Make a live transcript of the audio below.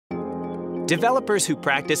Developers who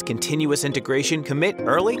practice continuous integration commit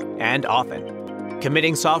early and often.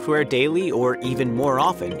 Committing software daily or even more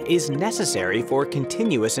often is necessary for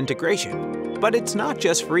continuous integration. But it's not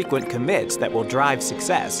just frequent commits that will drive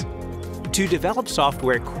success. To develop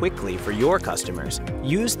software quickly for your customers,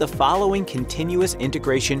 use the following continuous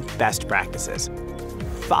integration best practices.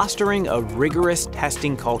 Fostering a rigorous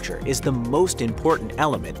testing culture is the most important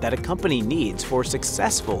element that a company needs for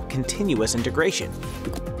successful continuous integration.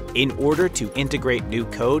 In order to integrate new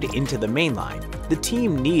code into the mainline, the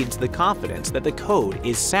team needs the confidence that the code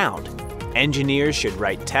is sound. Engineers should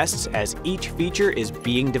write tests as each feature is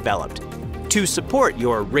being developed. To support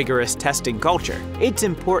your rigorous testing culture, it's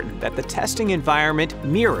important that the testing environment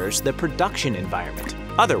mirrors the production environment.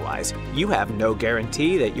 Otherwise, you have no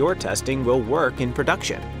guarantee that your testing will work in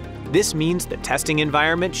production. This means the testing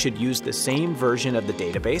environment should use the same version of the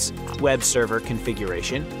database, web server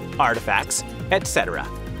configuration, artifacts, etc.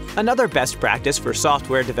 Another best practice for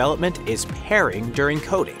software development is pairing during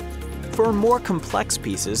coding. For more complex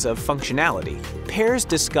pieces of functionality, pairs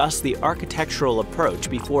discuss the architectural approach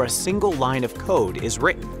before a single line of code is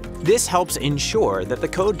written. This helps ensure that the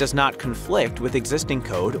code does not conflict with existing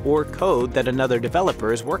code or code that another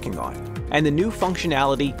developer is working on, and the new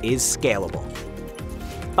functionality is scalable.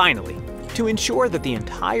 Finally, to ensure that the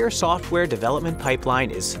entire software development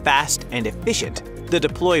pipeline is fast and efficient, the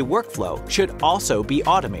deploy workflow should also be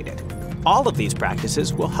automated. All of these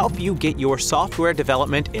practices will help you get your software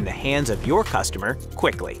development in the hands of your customer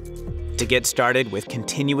quickly. To get started with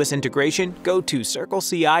continuous integration, go to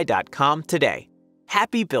CircleCI.com today.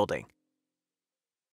 Happy building!